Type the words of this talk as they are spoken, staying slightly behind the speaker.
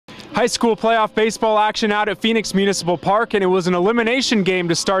High school playoff baseball action out at Phoenix Municipal Park, and it was an elimination game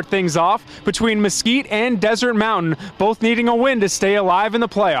to start things off between Mesquite and Desert Mountain, both needing a win to stay alive in the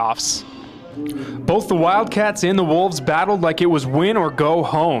playoffs. Both the Wildcats and the Wolves battled like it was win or go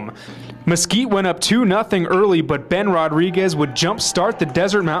home. Mesquite went up 2-0 early, but Ben Rodriguez would jumpstart the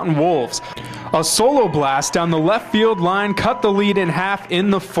Desert Mountain Wolves. A solo blast down the left field line cut the lead in half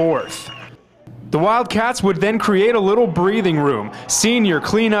in the fourth. The Wildcats would then create a little breathing room. Senior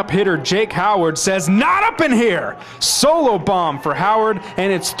cleanup hitter Jake Howard says, "Not up in here!" Solo bomb for Howard,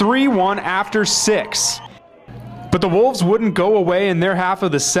 and it's 3-1 after 6. But the Wolves wouldn't go away in their half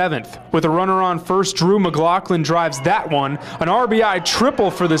of the seventh. With a runner on first, Drew McLaughlin drives that one. An RBI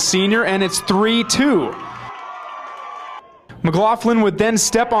triple for the senior, and it's 3-2. McLaughlin would then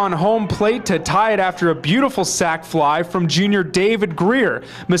step on home plate to tie it after a beautiful sac fly from junior David Greer.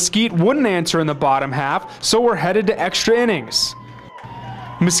 Mesquite wouldn't answer in the bottom half, so we're headed to extra innings.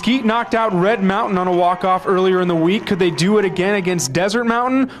 Mesquite knocked out Red Mountain on a walk-off earlier in the week. Could they do it again against Desert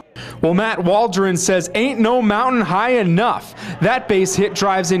Mountain? Well, Matt Waldron says ain't no mountain high enough. That base hit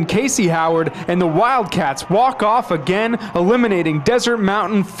drives in Casey Howard, and the Wildcats walk off again, eliminating Desert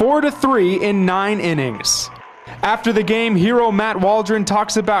Mountain 4-3 in 9 innings. After the game, hero Matt Waldron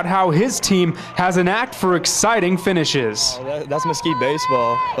talks about how his team has an act for exciting finishes. That's Mesquite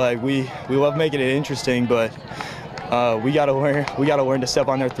baseball. Like we love making it interesting, but we gotta learn to step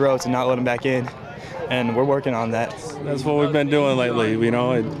on their throats and not let them back in, and we're working on that. That's what we've been doing lately. You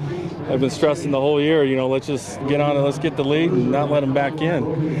know, I've been stressing the whole year. You know, let's just get on it. Let's get the lead and not let them back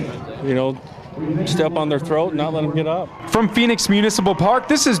in. You know, step on their throat and not let them get up. From Phoenix Municipal Park,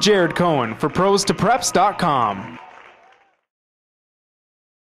 this is Jared Cohen for ProsToPreps.com.